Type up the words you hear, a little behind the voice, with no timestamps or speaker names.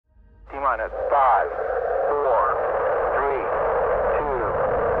on at 5, 4, 3,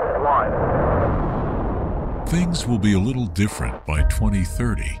 2, 1. Things will be a little different by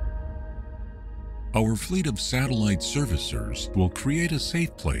 2030. Our fleet of satellite servicers will create a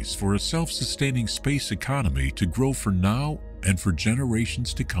safe place for a self-sustaining space economy to grow for now and for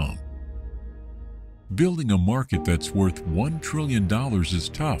generations to come. Building a market that's worth $1 trillion is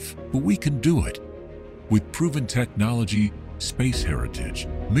tough, but we can do it. With proven technology, space heritage,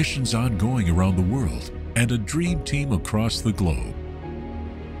 missions ongoing around the world, and a dream team across the globe.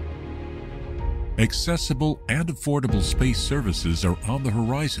 Accessible and affordable space services are on the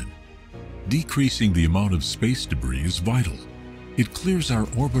horizon. Decreasing the amount of space debris is vital. It clears our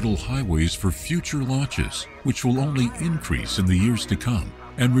orbital highways for future launches, which will only increase in the years to come,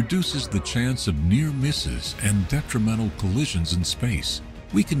 and reduces the chance of near misses and detrimental collisions in space.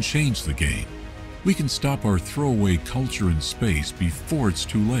 We can change the game. We can stop our throwaway culture in space before it's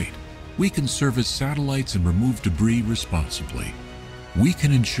too late. We can service satellites and remove debris responsibly. We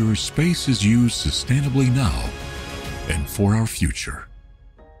can ensure space is used sustainably now and for our future.